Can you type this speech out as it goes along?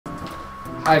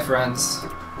Hi friends.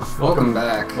 Welcome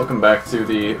back. Welcome back to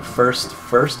the first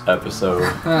episode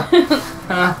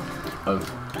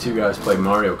of Two Guys Play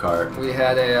Mario Kart. We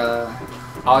had a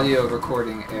audio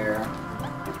recording error.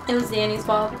 It was Danny's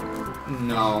fault.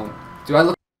 No. Do I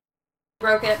look...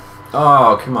 Broke it.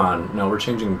 Oh, come on. No, we're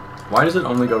changing... Why does it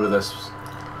only go to this?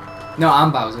 No,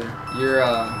 I'm Bowser. You're,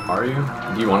 Are you?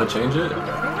 Do you want to change it?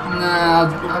 Nah,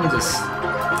 I'm just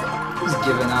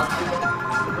giving up.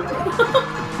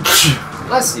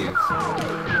 Bless you.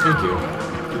 Thank you.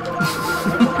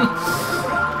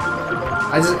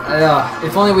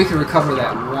 If only we could recover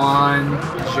that one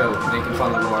joke making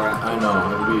fun of Laura. I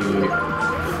know, it would be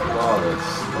flawless,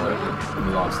 but we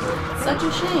lost it. Such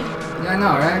a shame. Yeah, I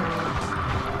know, right?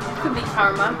 Could be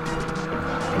karma.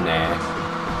 Nah.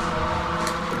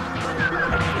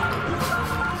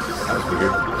 That was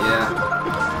weird. Yeah.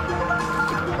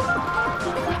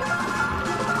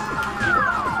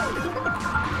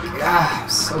 God,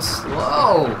 so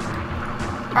slow.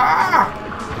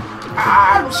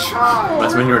 I'm trying.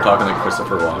 That's when you were talking like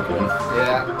Christopher Walken.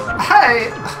 Yeah.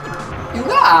 Hey, you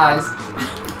guys.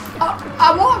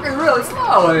 I'm walking really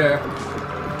slow here.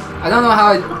 I don't know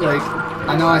how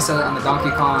I know I said it on the Donkey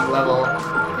Kong level.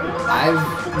 I've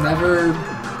never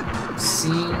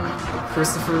seen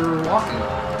Christopher Walken.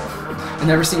 I've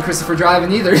never seen Christopher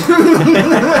driving either. Get it?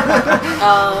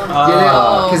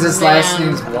 Because his last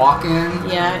name's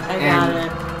Walken. Yeah, I got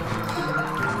it.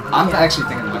 I'm actually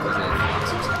thinking Michael J.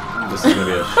 This is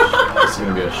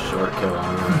gonna be a short kill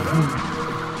on me.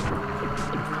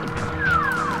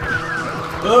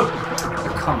 Oh,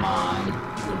 come on.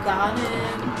 You got it.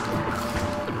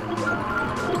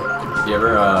 You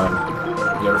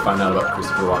ever find out about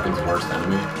Christopher Walken's worst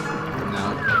enemy? No.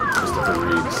 Christopher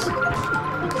Reeves.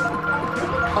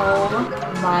 Oh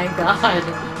my god.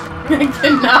 I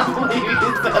cannot believe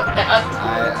you said that.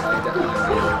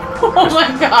 Oh my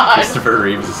god. Christopher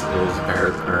Reeves is was a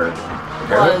paraplegic.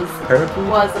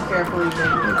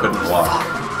 And couldn't walk.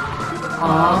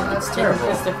 Aw, that's terrible.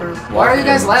 Christopher. Why are you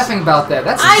guys laughing about that?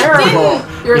 That's terrible.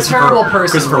 You're a terrible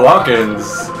person. Christopher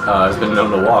Walken's has been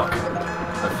known to walk a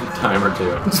time or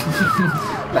two.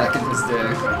 Back in his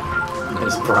day. In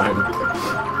his prime.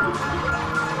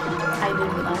 I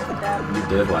didn't laugh at that. You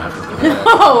did laugh at that.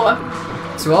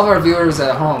 No! To all of our viewers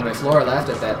at home, if Laura laughed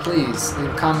at that, please leave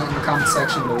a comment in the comment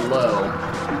section below.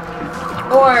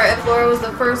 Or if Laura was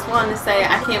the first one to say,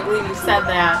 I can't believe you said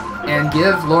that. And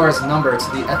give Laura's number to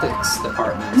the ethics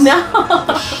department. No! Of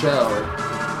the show.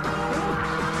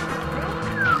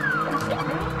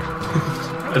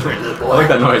 I like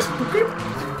that noise.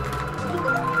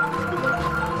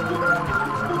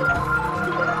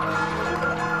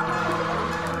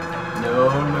 No.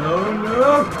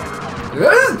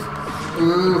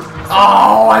 Ooh.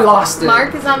 Oh, I lost it.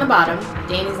 Mark is on the bottom.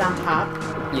 Danny's on top.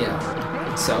 Yeah.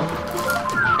 So?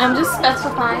 I'm just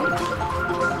specifying.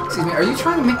 Excuse me, are you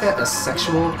trying to make that a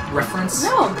sexual reference?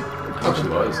 No. Oh, she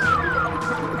was.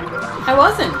 I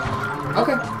wasn't.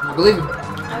 Okay, I believe you.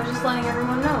 I was just letting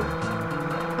everyone know.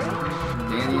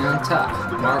 Danny on top,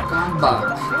 Mark on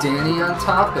bottom. Danny on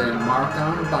top and Mark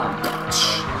on bottom.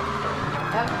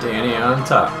 Yep. Danny on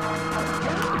top.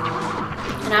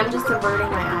 And I'm just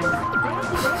averting my eyes.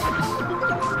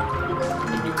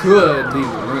 You could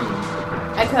leave the room.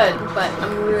 I could, but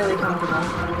I'm really comfortable.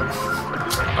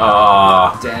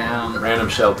 Ah, damn. Random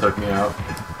shell took me out.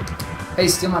 Hey,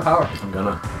 steal my power. I'm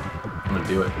gonna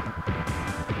do it.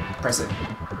 Press it.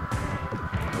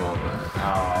 I won't let it.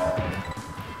 Oh.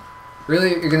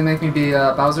 Really? You're gonna make me be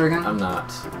Bowser again? I'm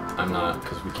not,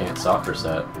 because we can't soccer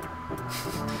set.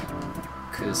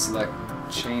 Could select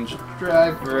change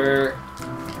driver.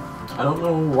 I don't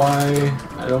know why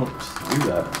I don't do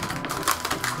that.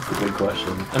 That's a good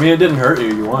question. I mean, it didn't hurt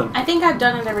you. You won. I think I've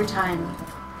done it every time.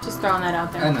 Just throwing that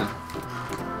out there. I know.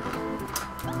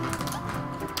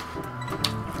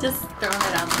 Just throwing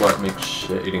it out there. What, make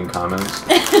shit-eating comments?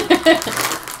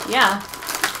 Yeah.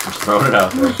 Just throwing it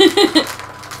out there.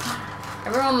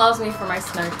 Everyone loves me for my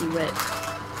snarky wit.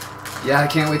 Yeah, I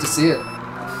can't wait to see it.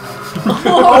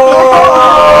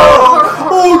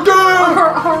 Oh,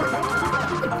 damn!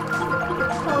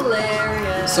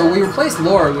 Hilarious. So we replaced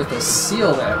Laura with a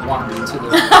seal that wandered into the...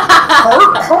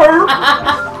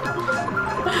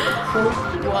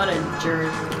 What a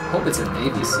jerk. Hope it's a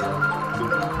Navy seal.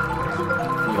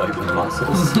 You like the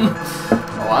muscles?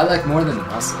 Oh, I like more than the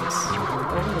muscles.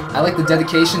 I like the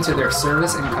dedication to their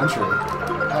service and country.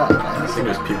 Oh, I think it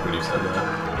was Pete when you said that.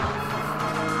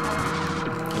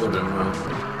 A little bit more.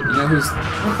 you know who's...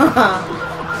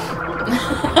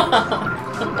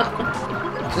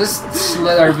 Just to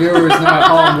let our viewers know at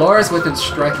home, Laura's within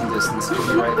striking distance of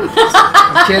me right now.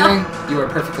 I'm kidding. You are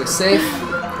perfectly safe.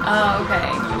 Oh,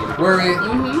 okay. No need to worry.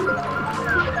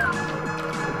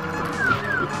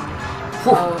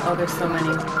 Oh, there's so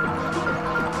many.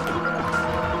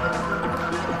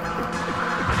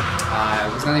 I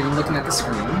was not even looking at the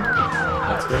screen.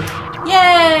 That's good.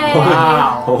 Yay!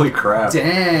 Wow. Holy crap.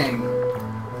 Dang.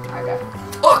 I got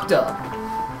fucked up.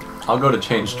 I'll go to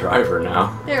change driver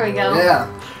now. There we go. Yeah.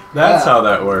 That's how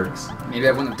that works. Maybe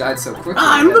I wouldn't have died so quickly.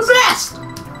 I'm the best!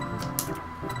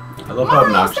 I love how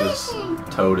obnoxious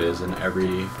Toad is in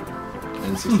every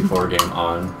N64 game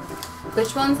on.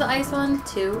 Which one's the ice one?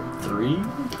 2? 3?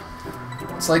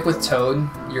 It's like with Toad,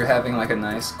 you're having like a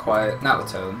nice, quiet... Not with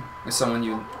Toad. With someone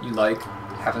you like,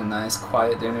 having a nice,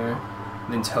 quiet dinner.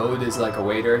 And then Toad is like a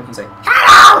waiter, and he's like,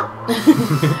 HELLO!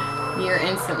 You're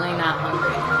instantly not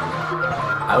hungry.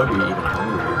 I would be even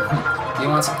hungrier. Do you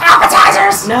want some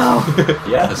appetizers? No!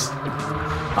 Yes.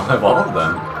 I'll have all of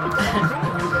them.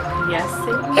 Yes,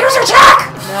 Satan? Here's your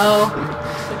check! No.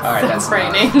 Alright, So that's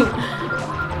frightening.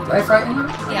 Did I frighten you?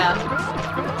 Yeah.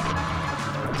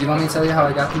 Do you want me to tell you how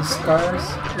I got these scars?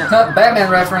 No. Batman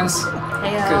reference.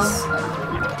 Hey, Because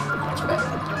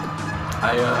I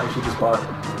actually just bought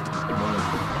one of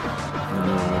the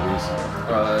newer movies.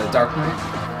 Dark Knight.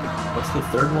 What's the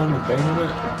third one with Bane in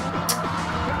it?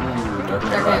 Ooh, Dark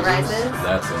Knight Rises?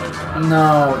 That's the one.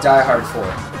 No, Die Hard 4.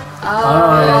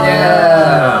 Oh,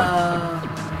 yeah.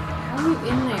 How are you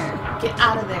in there? Get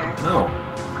out of there. No.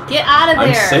 Get out of there.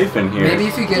 I'm safe in here. Maybe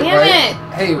if you get Damn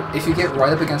Hey, if you get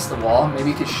right up against the wall, maybe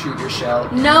you could shoot your shell.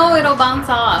 No, it'll bounce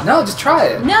off. No, just try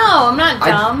it. No, I'm not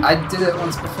dumb. I did it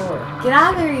once before. Get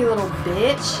out of there, you little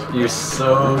bitch. You're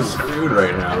so screwed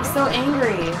right now. I'm so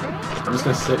angry. I'm just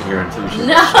gonna sit here until you shoot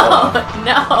that shell.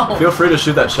 No. Feel free to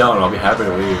shoot that shell and I'll be happy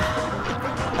to leave.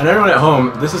 And everyone at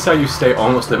home, this is how you stay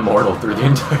almost immortal through the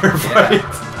entire fight.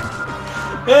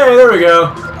 Hey, there we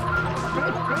go.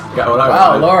 Got what I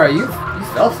Wow, wanted. Laura, you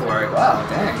fell for it. Wow,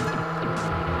 dang.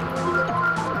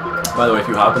 By the way, if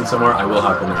you hop in somewhere, I will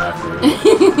hop in there after you.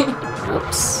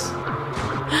 Whoops.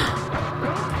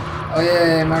 Oh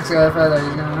yeah, Mark's got a feather.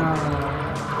 He's gonna.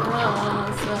 Oh,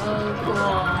 so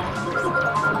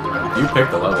You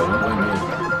picked the level, don't blame me.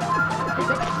 cool.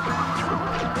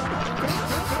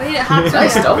 Wait, it hopped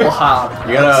Nice there. double hop.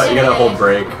 You gotta hold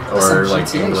break or Some like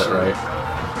GTA handle it shit. right.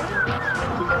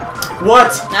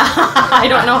 What? I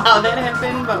don't know how that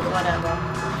happened, but whatever.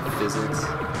 Physics.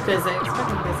 Physics.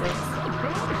 Fucking physics.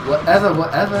 Whatever.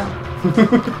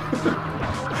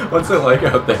 What's it like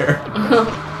out there?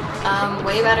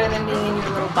 Way better than being in your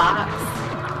little box.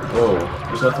 Whoa,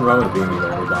 there's nothing wrong with being in a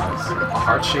little box. A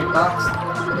heart-shaped box.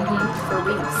 For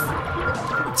weeks.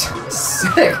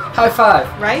 Sick. High five.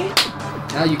 Right?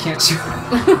 Now you can't shoot. Bro,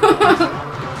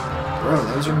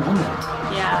 that was your moment.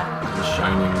 Yeah. The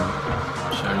shining moment.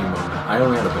 I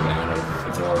only had a banana to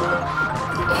throw around.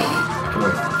 I can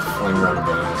like fling around a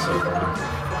banana so far.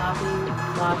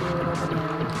 Floppy little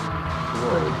banana.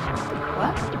 Whoa.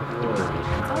 What?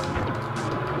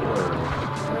 Whoa.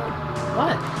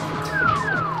 What?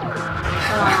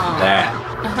 That.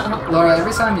 Laura,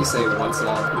 every time you say "What's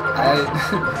up,"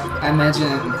 I imagine.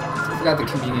 I forgot the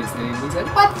comedian's name. He's like,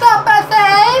 "What's up,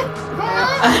 essay?"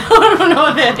 I don't know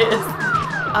what that is.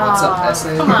 What's up,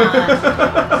 essay? Come on.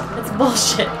 It's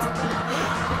bullshit.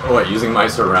 What, using my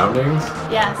surroundings?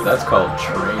 Yes. That's called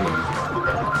training.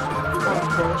 It's called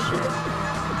bullshit.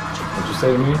 What'd you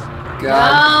say to me?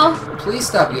 God, please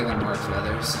stop giving Mark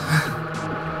feathers.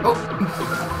 Oh.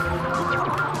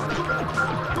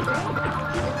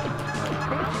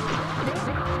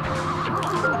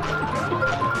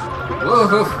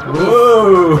 Whoa.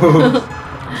 Whoa!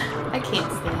 I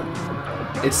can't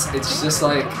stand it. It's just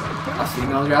like a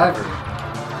female driver.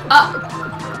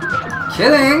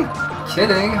 Kidding!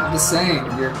 I'm just saying,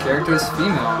 your character is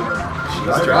female.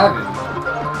 She's driving.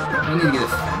 You don't need to get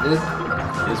offended.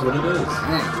 It is what it is.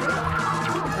 Dang.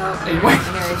 Oh, Anyway.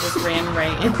 Mary just ran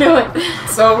right into it.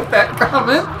 So, that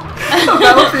comment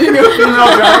about being a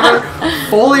female driver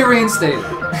fully reinstated.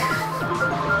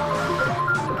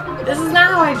 This is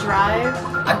not how I drive.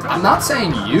 I'm not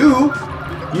saying you.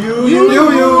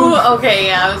 You. Okay,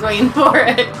 yeah, I was waiting for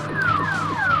it.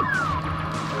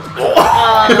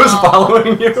 It was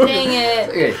following you. Dang it.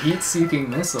 It's like a heat-seeking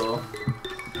missile.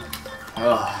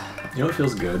 Ugh. You know what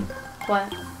feels good?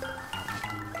 What?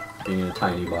 Being in a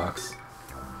tiny box.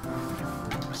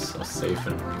 So safe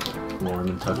and warm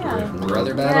and tucked away from the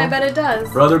Brother road. battle? Yeah, I bet it does.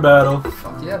 Brother battle.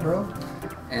 Fuck yeah, bro.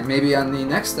 And maybe on the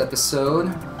next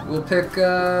episode, we'll pick, who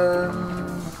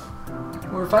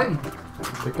we're fighting.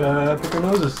 Pick our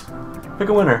noses. Pick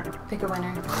a winner. Pick a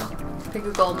winner. Pick a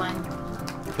gold mine.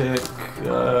 Pick,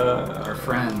 Our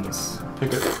friends.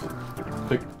 Pick a...